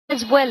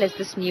as well as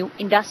this new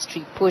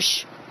industry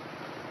push.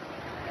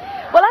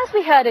 Well, as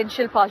we heard in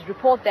Shilpa's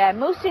report there,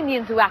 most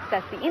Indians who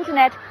access the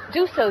internet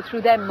do so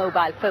through their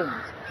mobile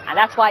phones. And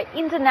that's why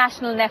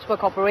international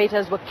network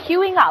operators were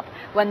queuing up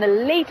when the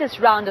latest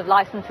round of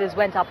licenses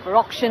went up for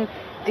auction,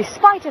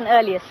 despite an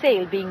earlier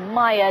sale being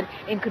mired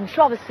in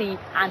controversy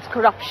and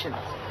corruption.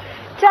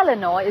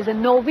 Telenor is a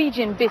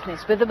Norwegian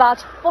business with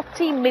about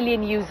 40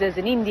 million users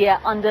in India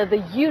under the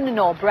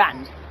Uninor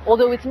brand,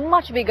 although it's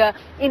much bigger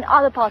in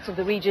other parts of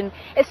the region,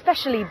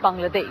 especially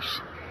Bangladesh.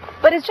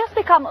 But it's just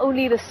become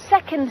only the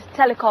second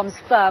telecoms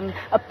firm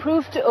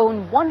approved to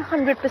own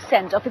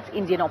 100% of its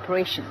Indian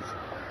operations.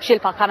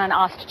 Shilpa Kannan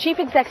asked Chief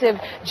Executive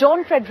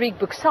Jon Fredrik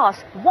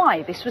Baksaas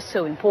why this was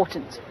so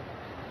important.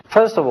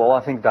 First of all,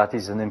 I think that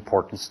is an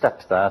important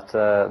step, that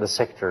the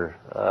sector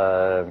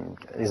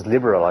is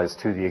liberalized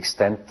to the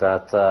extent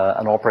that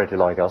an operator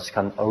like us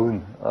can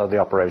own the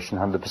operation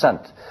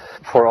 100%.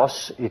 For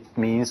us, it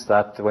means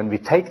that when we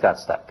take that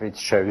step, it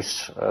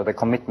shows the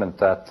commitment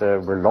that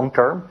we're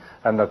long-term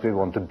and that we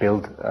want to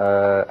build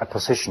a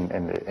position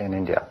in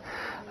India.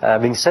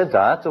 Having said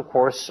that, of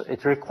course,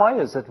 it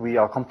requires that we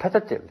are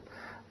competitive,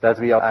 that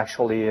we are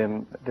actually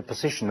in the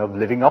position of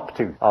living up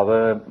to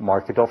our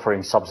market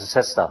offering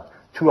Subsistesta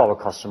to our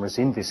customers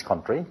in this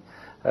country,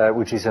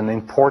 which is an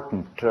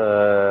important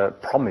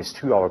promise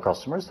to our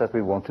customers that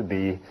we want to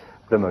be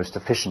the most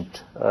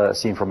efficient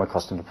seen from a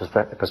customer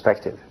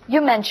perspective.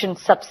 You mentioned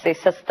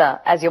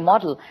Subsistesta as your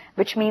model,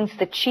 which means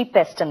the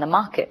cheapest in the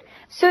market.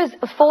 So is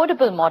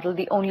affordable model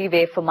the only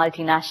way for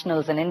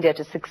multinationals in India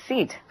to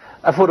succeed?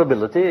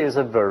 Affordability is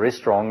a very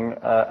strong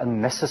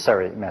and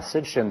necessary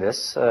message in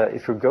this.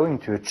 If you're going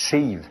to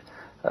achieve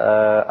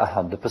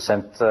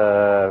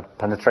 100%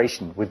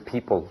 penetration with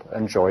people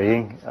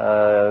enjoying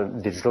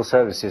digital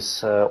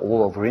services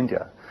all over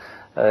India.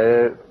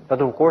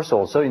 But of course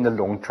also in the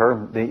long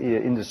term the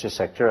industry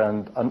sector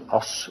and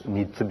us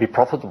need to be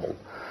profitable.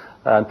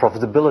 And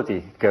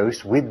profitability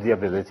goes with the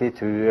ability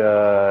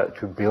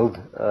to build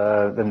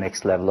the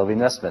next level of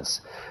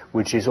investments,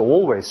 which is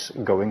always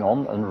going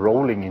on and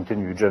rolling into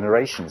new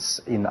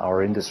generations in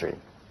our industry.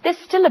 There's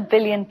still 1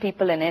 billion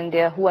people in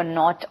India who are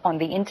not on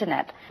the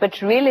internet.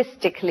 But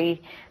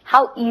realistically,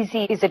 how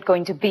easy is it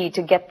going to be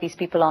to get these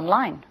people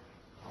online?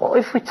 Well,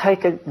 if we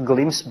take a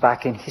glimpse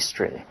back in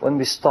history, when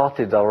we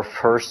started our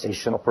first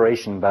Asian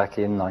operation back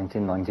in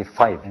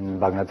 1995 in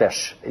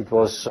Bangladesh, it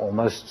was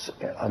almost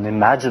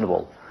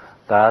unimaginable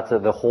that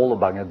the whole of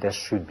Bangladesh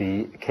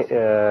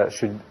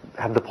should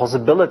have the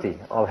possibility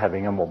of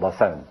having a mobile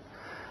phone.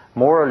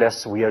 More or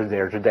less, we are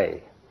there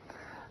today.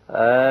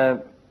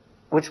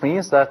 Which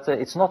means that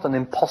it's not an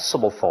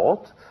impossible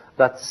thought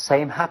that the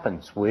same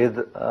happens with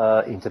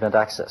internet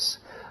access.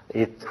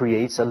 It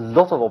creates a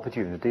lot of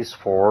opportunities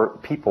for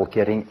people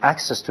getting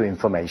access to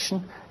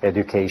information,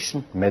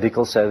 education,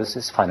 medical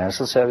services,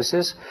 financial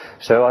services.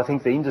 So I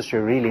think the industry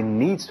really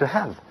needs to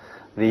have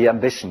the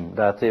ambition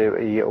that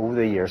over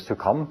the years to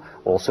come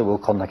also will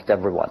connect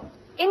everyone.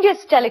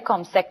 India's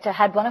telecom sector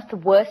had one of the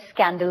worst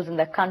scandals in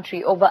the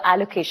country over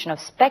allocation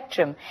of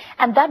spectrum,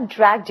 and that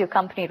dragged your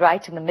company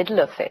right in the middle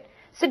of it.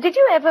 So did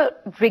you ever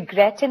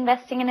regret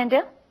investing in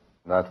India?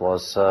 That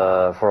was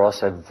for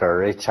us a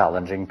very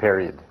challenging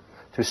period.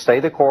 To stay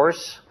the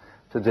course,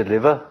 to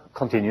deliver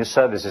continuous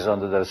services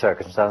under those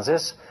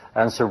circumstances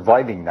and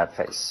surviving that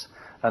phase.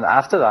 And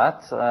after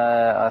that,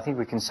 I think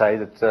we can say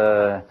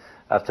that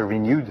after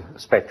renewed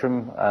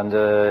spectrum and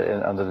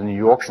under the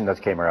new auction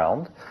that came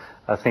around,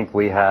 I think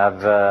we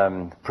have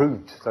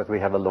proved that we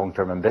have a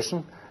long-term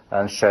ambition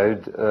and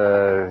showed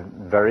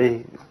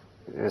very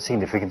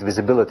significant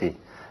visibility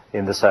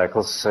in the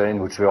circles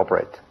in which we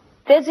operate.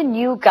 There's a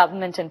new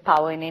government in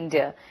power in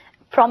India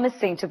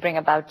promising to bring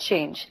about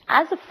change.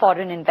 As a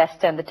foreign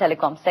investor in the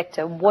telecom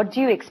sector, what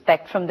do you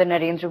expect from the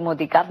Narendra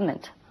Modi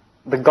government?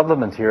 The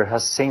government here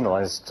has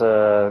signalized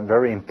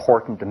very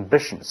important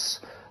ambitions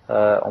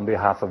on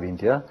behalf of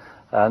India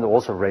and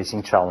also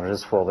raising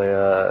challenges for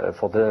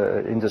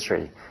the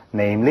industry,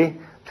 namely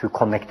to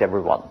connect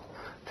everyone,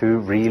 to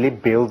really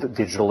build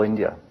digital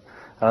India.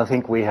 And I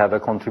think we have a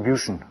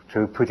contribution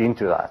to put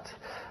into that.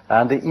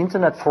 And the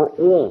Internet for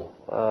All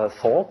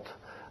thought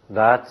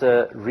that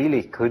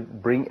really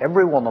could bring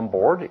everyone on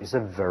board is a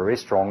very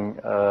strong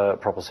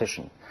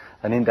proposition.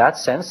 And in that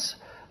sense,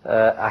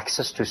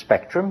 access to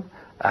spectrum,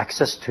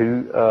 access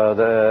to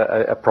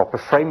a proper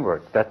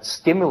framework that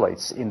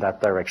stimulates in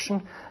that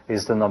direction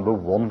is the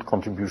 #1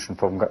 contribution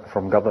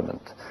from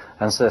government.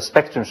 And so the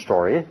spectrum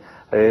story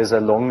is a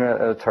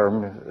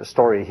long-term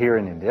story here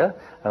in India,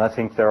 and I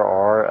think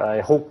I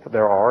hope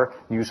there are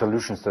new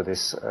solutions to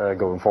this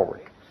going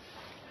forward.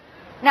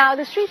 Now,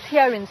 the streets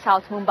here in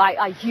South Mumbai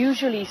are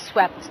usually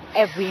swept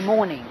every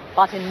morning,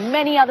 but in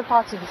many other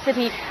parts of the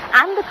city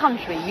and the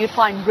country, you'd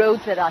find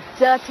roads that are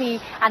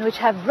dirty and which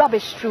have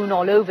rubbish strewn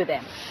all over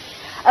them.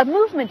 A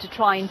movement to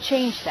try and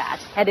change that,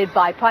 headed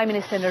by Prime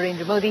Minister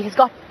Narendra Modi, has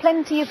got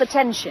plenty of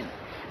attention.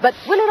 But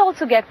will it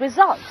also get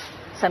results?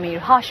 Samir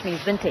Hashmi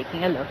has been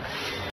taking a look.